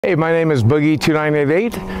Hey, my name is Boogie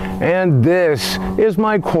 2988, and this is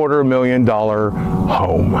my $250,000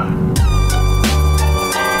 home.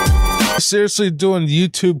 Seriously doing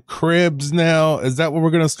YouTube cribs now? Is that what we're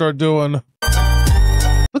going to start doing?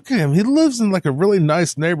 Look at him. He lives in like a really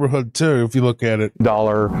nice neighborhood too, if you look at it.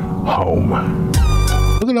 Dollar home.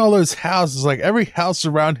 Look at all those houses. Like every house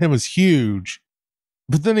around him is huge.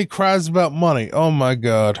 But then he cries about money. Oh my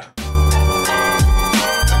God.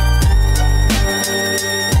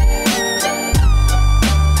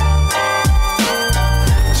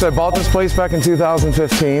 So I bought this place back in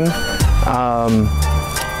 2015.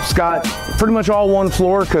 It's got pretty much all one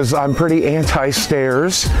floor because I'm pretty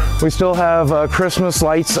anti-stairs. We still have Christmas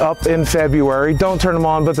lights up in February. Don't turn them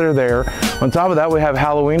on, but they're there. On top of that, we have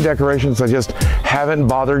Halloween decorations I just haven't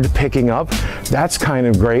bothered picking up. That's kind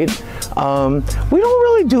of great. We don't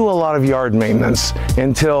really do a lot of yard maintenance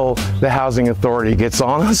until the housing authority gets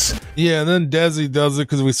on us. Yeah, and then Desi does it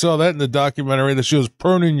because we saw that in the documentary that she was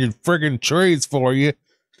pruning your friggin' trees for you.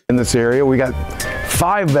 In this area, we got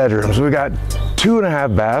 5 bedrooms. We got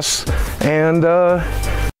 2.5 baths and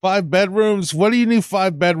 5 bedrooms. What do you need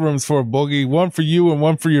 5 bedrooms for, Boogie? One for you and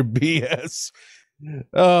one for your BS.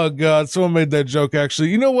 Oh God, someone made that joke actually.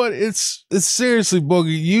 You know what? It's seriously,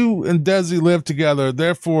 Boogie. You and Desi live together,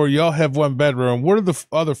 therefore y'all have 1 bedroom. What are the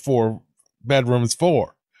other 4 bedrooms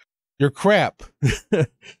for? Your crap.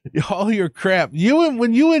 All your crap.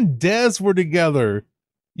 When you and Des were together,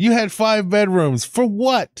 you had 5 bedrooms. For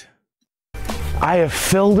what? I have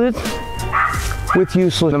filled it with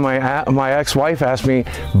useless. And my ex-wife asked me,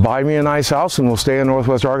 buy me a nice house and we'll stay in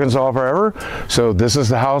Northwest Arkansas forever. So this is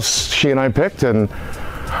the house she and I picked, and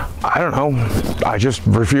I don't know, I just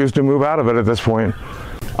refuse to move out of it at this point.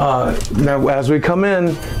 Now, as we come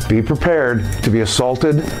in, be prepared to be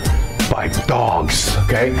assaulted by dogs,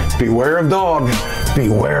 okay? Beware of dogs.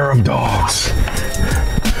 Beware of dogs.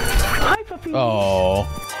 Hi, puppy. Oh,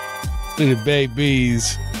 look at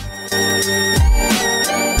babies.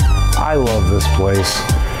 I love this place.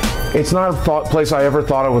 It's not a place I ever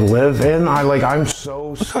thought I would live in. I'm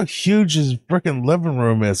so... Look how huge his freaking living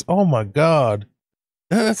room is. Oh my God.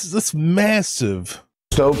 That's massive.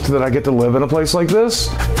 Stoked that I get to live in a place like this.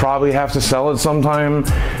 Probably have to sell it sometime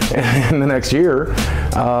in the next year.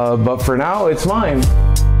 But for now, it's mine.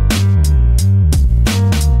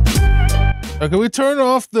 Can we turn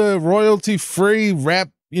off the royalty-free rap,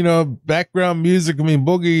 background music? I mean,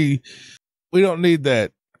 Boogie, we don't need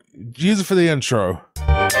that. Use it for the intro.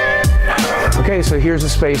 Okay, so here's a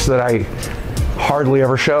space that I hardly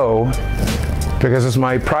ever show because it's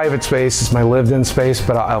my private space, it's my lived-in space,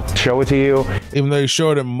 but I'll show it to you. Even though you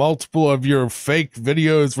showed it multiple of your fake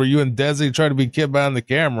videos where you and Desi try to be kid behind the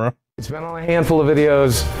camera. It's been on a handful of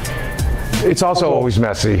videos. It's also always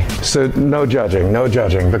messy, so no judging,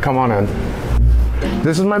 but come on in.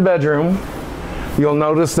 This is my bedroom. You'll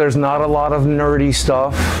notice there's not a lot of nerdy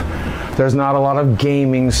stuff. There's not a lot of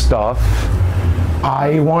gaming stuff.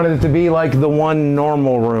 I wanted it to be like the one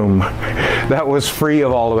normal room that was free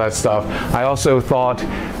of all of that stuff. I also thought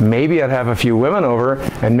maybe I'd have a few women over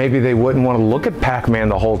and maybe they wouldn't want to look at Pac-Man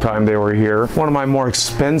the whole time they were here. One of my more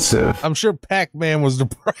expensive. I'm sure Pac-Man was the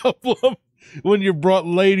problem when you brought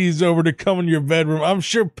ladies over to come in your bedroom. I'm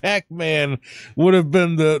sure Pac-Man would have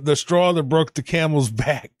been the straw that broke the camel's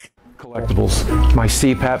back. Collectibles, my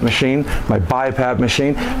CPAP machine, my BiPAP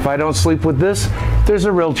machine. If I don't sleep with this, there's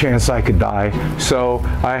a real chance I could die. So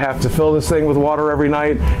I have to fill this thing with water every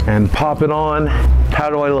night and pop it on. How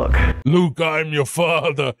do I look? Luke, I'm your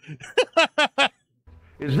father.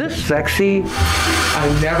 Is this sexy?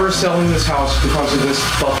 I'm never selling this house because of this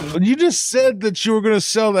fucking... You just said that you were going to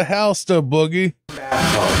sell the house though, Boogie.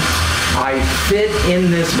 Bathtub. I fit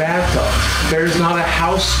in this bathtub. There's not a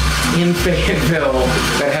house in Fayetteville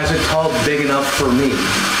that has a tub big enough for me.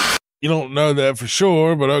 You don't know that for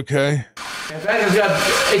sure, but okay. In fact,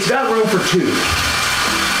 it's got room for 2.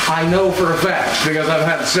 I know for a fact because I've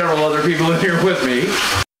had several other people in here with me.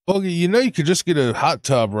 Boogie, you could just get a hot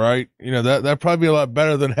tub, right? That'd probably be a lot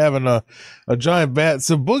better than having a giant bath.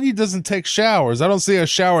 So Boogie doesn't take showers. I don't see a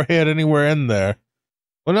shower head anywhere in there.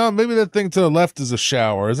 Well, no, maybe that thing to the left is a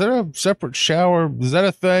shower. Is that a separate shower? Is that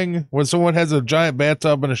a thing when someone has a giant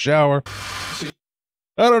bathtub and a shower?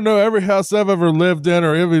 I don't know. Every house I've ever lived in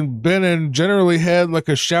or even been in generally had like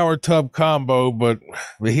a shower tub combo, but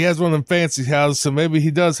he has one of them fancy houses, so maybe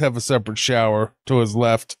he does have a separate shower to his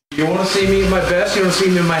left. You want to see me at my best? You want to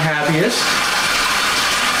see me at my happiest?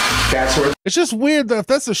 That's where... It's just weird that if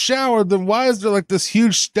that's a shower, then why is there like this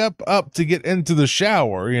huge step up to get into the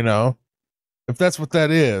shower, If that's what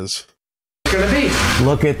that is. It's gonna be.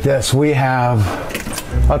 Look at this. We have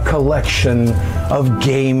a collection of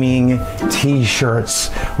gaming t-shirts.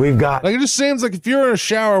 We've got, like, it just seems like if you're in a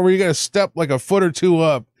shower where you got to step like a foot or two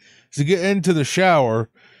up to get into the shower,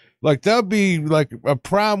 like that'd be like a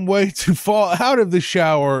prime way to fall out of the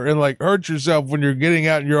shower and like hurt yourself when you're getting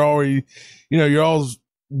out and you're already, you know, you're all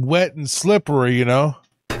wet and slippery, you know?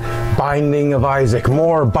 Binding of Isaac,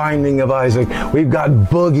 more Binding of Isaac. We've got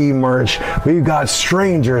Boogie merch. We've got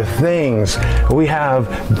Stranger Things. We have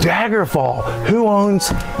Daggerfall. Who owns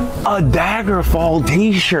a Daggerfall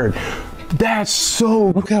t-shirt? That's so...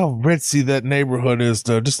 Look how ritzy that neighborhood is,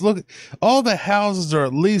 though. Just look, all the houses are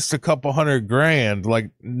at least a couple $100,000. Like,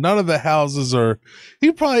 none of the houses are...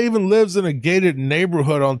 He probably even lives in a gated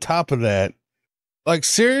neighborhood on top of that. Like,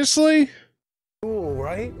 seriously? Cool,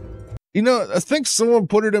 right? You know, I think someone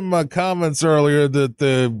put it in my comments earlier that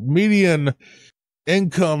the median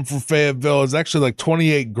income for Fayetteville is actually like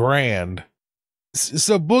 28 grand.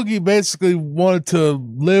 So Boogie basically wanted to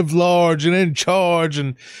live large and in charge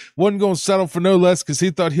and wasn't going to settle for no less because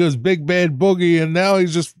he thought he was Big Bad Boogie. And now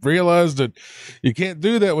he's just realized that you can't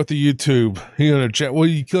do that with the YouTube. You know, well,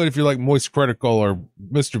 you could if you're like Moist Critical or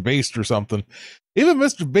Mr. Beast or something. Even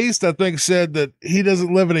Mr. Beast, I think, said that he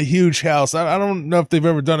doesn't live in a huge house. I don't know if they've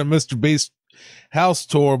ever done a Mr. Beast house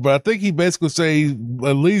tour, but I think he basically say,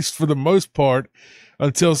 at least for the most part,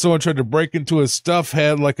 until someone tried to break into his stuff,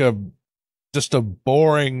 had like just a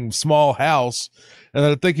boring small house. And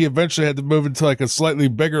I think he eventually had to move into like a slightly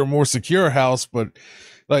bigger, more secure house. But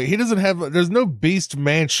like he doesn't have, there's no Beast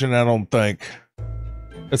mansion, I don't think,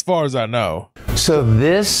 as far as I know. So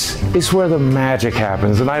this is where the magic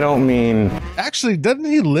happens. And I don't mean... Actually, doesn't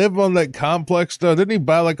he live on that complex though? Didn't he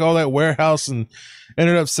buy like all that warehouse and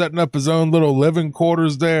ended up setting up his own little living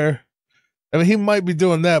quarters there? I mean, he might be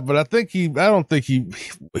doing that, but I don't think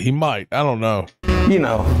he might. I don't know. You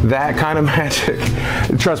know, that kind of magic.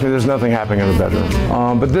 Trust me, there's nothing happening in the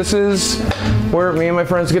bedroom. But this is where me and my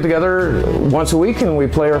friends get together once a week and we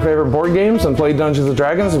play our favorite board games and play Dungeons and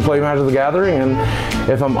Dragons and play Magic the Gathering. And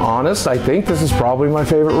if I'm honest, I think this is probably my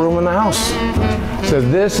favorite room in the house. So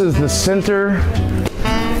this is the center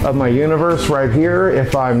of my universe right here.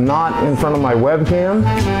 If I'm not in front of my webcam,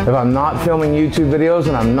 if I'm not filming YouTube videos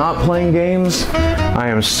and I'm not playing games, I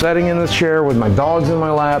am sitting in this chair with my dogs in my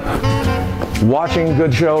lap, watching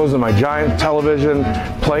good shows on my giant television,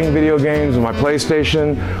 playing video games on my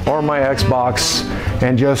PlayStation or my Xbox,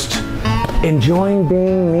 and just enjoying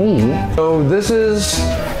being me. So this is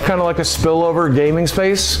kind of like a spillover gaming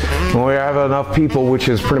space. When we have enough people, which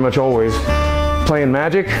is pretty much always, playing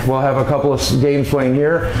Magic, we'll have a couple of games playing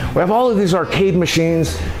here. We have all of these arcade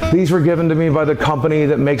machines. These were given to me by the company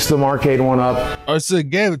that makes them arcade one up. Oh, so they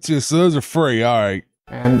gave it to you, so those are free, all right.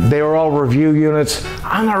 And they were all review units.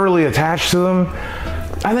 I'm not really attached to them.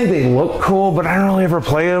 I think they look cool, but I don't really ever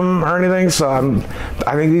play them or anything, so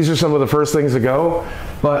I think these are some of the first things to go.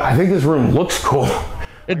 But I think this room looks cool.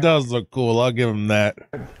 It does look cool, I'll give them that.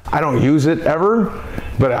 I don't use it ever,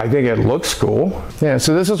 but I think it looks cool. Yeah,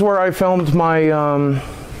 so this is where I filmed my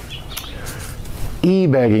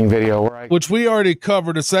e-begging video. Which we already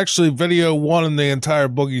covered. It's actually video 1 in the entire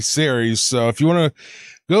Boogie series. So if you want to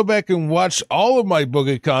go back and watch all of my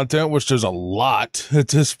Boogie content, which there's a lot at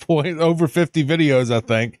this point, over 50 videos, I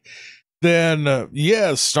think, then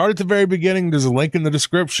yeah, start at the very beginning. There's a link in the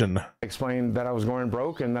description. Explained that I was going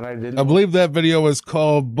broke and that I didn't. I believe that video was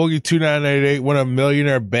called Boogie 2988 When a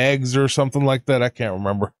Millionaire Begs or something like that. I can't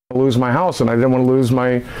remember. Lose my house, and I didn't want to lose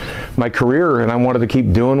my career, and I wanted to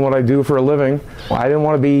keep doing what I do for a living. I didn't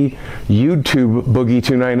want to be YouTube Boogie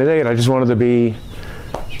 2988. I just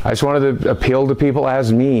wanted to appeal to people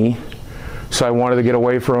as me. So I wanted to get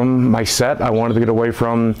away from my set. I wanted to get away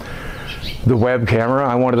from the web camera.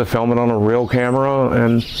 I wanted to film it on a real camera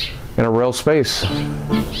and in a real space.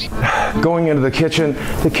 Going into the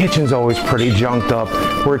kitchen's always pretty junked up.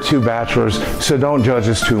 We're 2 bachelors, so don't judge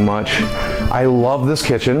us too much. I love this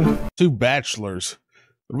kitchen. 2 bachelors.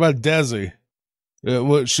 What about Desi?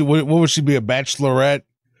 What would she be, a bachelorette?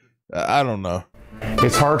 I don't know.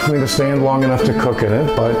 It's hard for me to stand long enough to cook in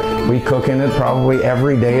it, but we cook in it probably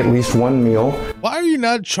every day, at least 1 meal. Why are you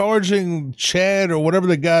not charging Chad or whatever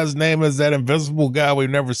the guy's name is, that invisible guy we've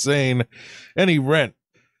never seen, any rent?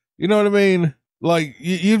 You know what I mean? Like,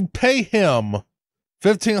 you'd pay him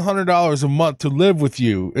 $1,500 a month to live with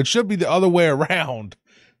you. It should be the other way around,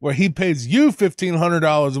 where he pays you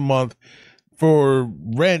 $1,500 a month for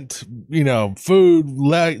rent, you know, food,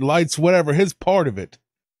 lights, whatever, his part of it.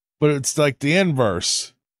 But it's like the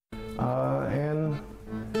inverse. And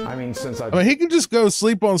I mean, he can just go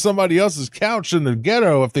sleep on somebody else's couch in the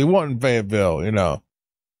ghetto if they want in Fayetteville, you know,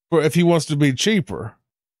 or if he wants to be cheaper.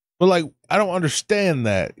 But like, I don't understand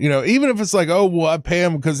that. You know, even if it's like, oh, well, I pay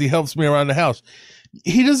him because he helps me around the house.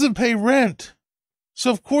 He doesn't pay rent. So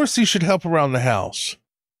of course he should help around the house.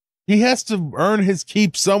 He has to earn his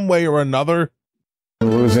keep some way or another.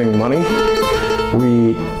 Losing money.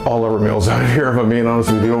 We, all our meals out here, if I'm being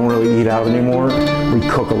honest with you, we don't really eat out anymore. We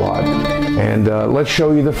cook a lot. And let's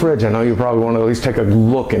show you the fridge. I know you probably want to at least take a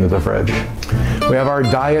look into the fridge. We have our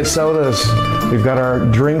diet sodas. We've got our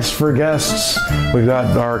drinks for guests. We've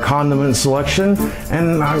got our condiment selection.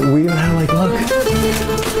 And we even have, like, look.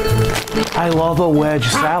 I love a wedge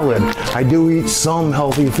salad. I do eat some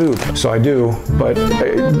healthy food. So I do, but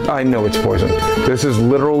I know it's poison. This is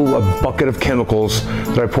literal a bucket of chemicals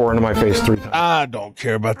that I pour into my face 3 times. I don't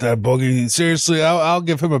care about that, Boogie. Seriously, I'll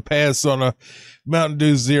give him a pass on a Mountain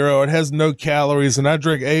Dew Zero. It has no calories, and I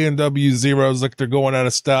drink A&W Zeros like they're going out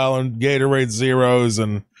of style, and Gatorade Zeros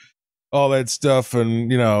and all that stuff.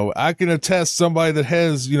 And, you know, I can attest somebody that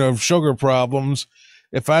has, you know, sugar problems.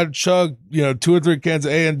 If I chug, you know, 2 or 3 cans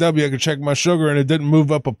of A&W, I could check my sugar and it didn't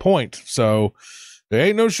move up a point. So there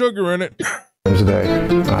ain't no sugar in it. Today,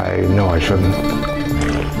 I know I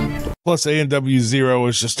shouldn't. Plus A&W Zero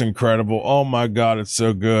is just incredible. Oh my God, it's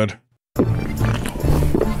so good.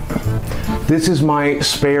 This is my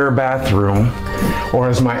spare bathroom, or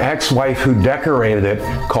as my ex-wife who decorated it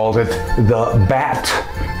called it, the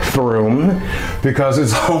Bat-room, because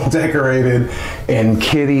it's all decorated in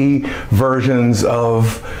kitty versions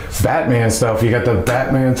of Batman stuff. You got the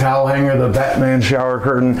Batman towel hanger, the Batman shower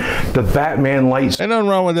curtain, the Batman lights. Ain't nothing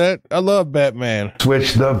wrong with that. I love Batman.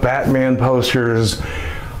 Switch, the Batman posters.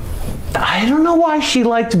 I don't know why she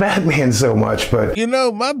liked Batman so much, but... You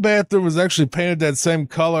know, my bathroom was actually painted that same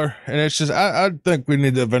color, and it's just, I think we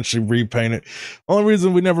need to eventually repaint it. Only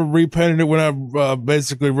reason we never repainted it when I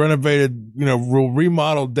basically renovated, you know,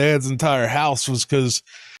 remodeled Dad's entire house was because,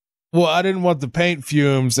 well, I didn't want the paint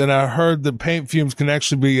fumes, and I heard that paint fumes can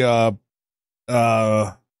actually be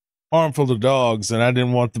harmful to dogs, and I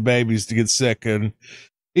didn't want the babies to get sick. And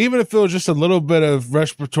even if it was just a little bit of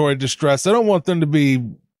respiratory distress, I don't want them to be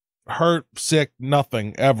hurt, sick,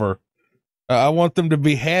 nothing ever. I want them to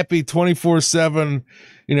be happy 24/7.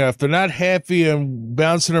 You know, if they're not happy and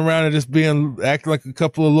bouncing around and just acting like a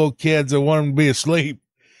couple of little kids, I want them to be asleep,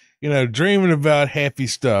 you know, dreaming about happy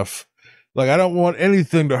stuff. Like, I don't want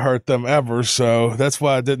anything to hurt them ever. So that's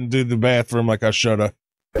why I didn't do the bathroom like I should have.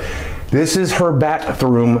 This is her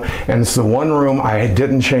bathroom, and it's the one room I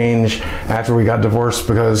didn't change after we got divorced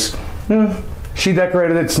because she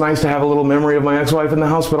decorated it. It's nice to have a little memory of my ex-wife in the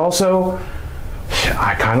house, but also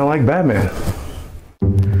I kind of like Batman.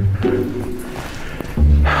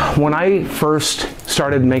 When I first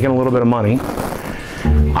started making a little bit of money,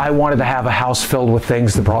 I wanted to have a house filled with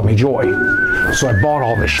things that brought me joy. So I bought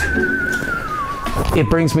all this shit. It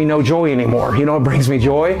brings me no joy anymore. You know what brings me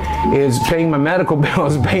joy? Is paying my medical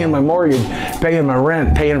bills, paying my mortgage, paying my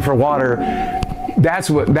rent, paying for water. That's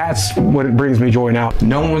what it brings me joy now.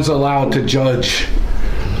 No one's allowed to judge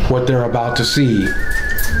what they're about to see,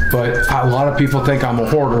 but a lot of people think I'm a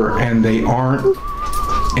hoarder, and they aren't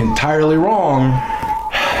entirely wrong.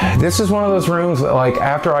 This is one of those rooms that, like,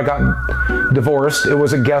 after I got divorced, it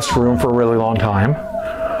was a guest room for a really long time.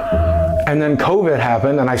 And then COVID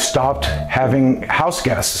happened and I stopped having house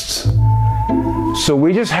guests. So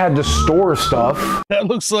we just had to store stuff. That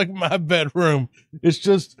looks like my bedroom. It's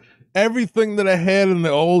just everything that I had in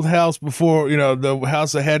the old house before, you know, the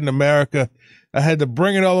house I had in America. I had to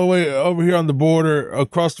bring it all the way over here on the border,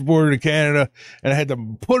 across the border to Canada, and I had to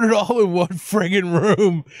put it all in one friggin'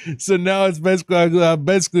 room. So now it's basically, I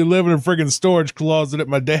basically live in a friggin' storage closet at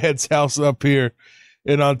my dad's house up here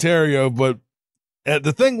in Ontario. But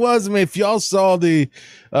the thing was, I mean, if y'all saw the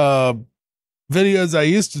videos I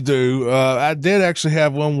used to do, I did actually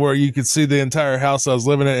have one where you could see the entire house I was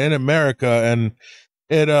living in America, and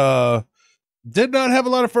it did not have a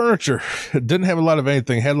lot of furniture. It didn't have a lot of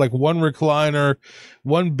anything. It had like one recliner,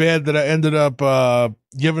 one bed that I ended up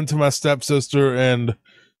giving to my stepsister, and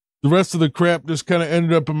the rest of the crap just kind of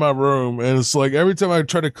ended up in my room. And it's like every time I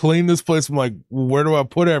try to clean this place, I'm like, where do I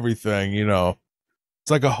put everything? You know,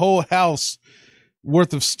 it's like a whole house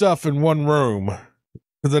worth of stuff in one room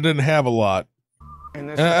because I didn't have a lot.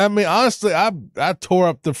 And I mean, honestly, I tore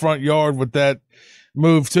up the front yard with that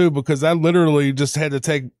move too, because I literally just had to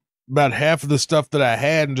take about half of the stuff that I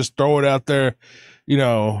had and just throw it out there, you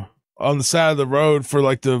know, on the side of the road for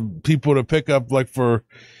like the people to pick up, like for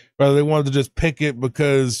whether they wanted to just pick it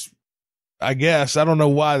because I guess, I don't know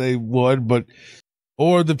why they would, but,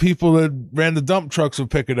 or the people that ran the dump trucks would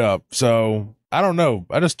pick it up. So I don't know.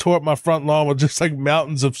 I just tore up my front lawn with just like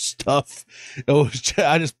mountains of stuff.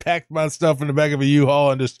 I just packed my stuff in the back of a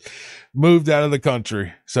U-Haul and just moved out of the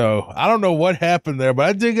country. So I don't know what happened there, but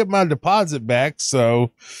I did get my deposit back.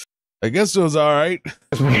 So I guess it was all right.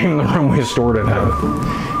 This became the room we stored it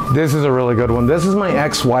in. This is a really good one. This is my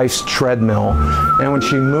ex-wife's treadmill. And when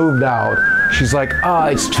she moved out, she's like,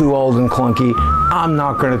 it's too old and clunky. I'm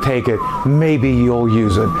not going to take it. Maybe you'll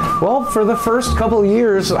use it. Well, for the first couple of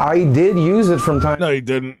years, I did use it from time No, you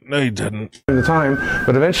didn't. No, you didn't. to time.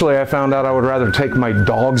 But eventually I found out I would rather take my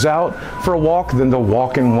dogs out for a walk than to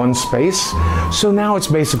walk in one space. So now it's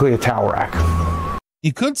basically a towel rack.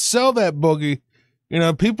 You could sell that, Boogie. You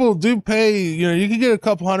know, people do pay, you know, you can get a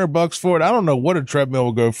couple $100 for it. I don't know what a treadmill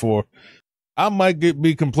will go for. I might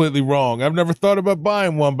be completely wrong. I've never thought about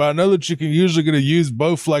buying one, but I know that you can usually get a used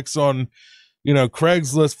Bowflex on, you know,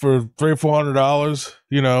 Craigslist for $300 or $400,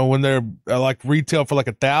 you know, when they're like retail for like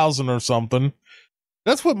 $1,000 or something.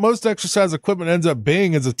 That's what most exercise equipment ends up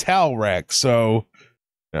being, is a towel rack. So,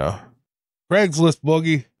 you know, Craigslist,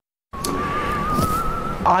 Boogie.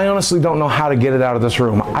 I honestly don't know how to get it out of this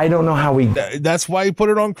room. I don't know how we... That's why you put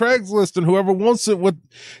it on Craigslist, and whoever wants it,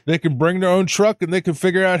 they can bring their own truck and they can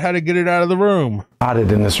figure out how to get it out of the room. Got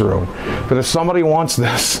it in this room. But if somebody wants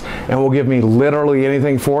this and will give me literally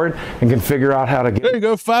anything for it and can figure out how to get... There you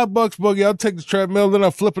go, $5, Boogie. I'll take the treadmill, then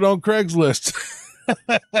I'll flip it on Craigslist.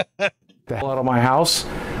 the hell out of my house,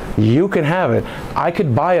 you can have it. I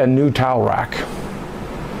could buy a new towel rack.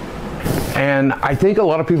 And I think a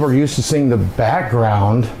lot of people are used to seeing the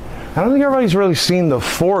background. I don't think everybody's really seen the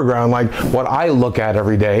foreground, like what I look at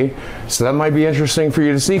every day. So that might be interesting for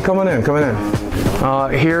you to see. Coming in.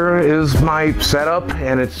 Here is my setup,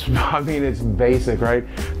 and it's basic, right?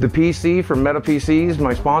 The PC from Meta PCs,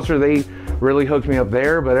 my sponsor, they really hooked me up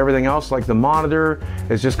there, but everything else, like the monitor,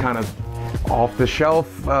 is just kind of off the shelf.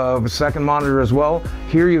 Second monitor as well.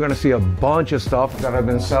 Here you're going to see a bunch of stuff that I've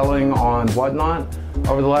been selling on Whatnot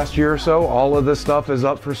over the last year or so. All of this stuff is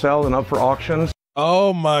up for sale and up for auctions.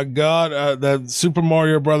 Oh my God, that Super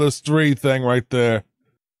Mario Brothers 3 thing right there.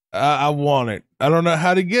 I want it. I don't know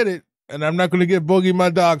how to get it, and I'm not going to get Boogie my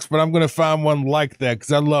docs, but I'm going to find one like that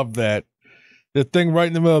because I love that. The thing right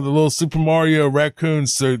in the middle of the little Super Mario raccoon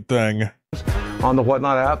suit thing. On the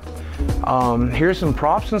Whatnot app. Here's some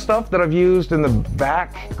props and stuff that I've used in the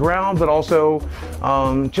background, but also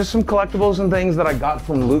just some collectibles and things that I got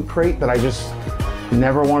from Loot Crate that I just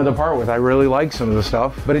never wanted to part with. I really like some of the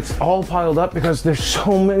stuff, but it's all piled up because there's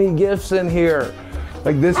so many gifts in here.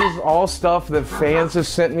 Like, this is all stuff that fans have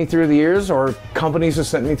sent me through the years, or companies have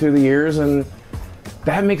sent me through the years, and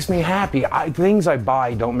that makes me happy. Things I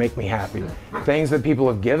buy don't make me happy. Things that people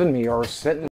have given me or sent me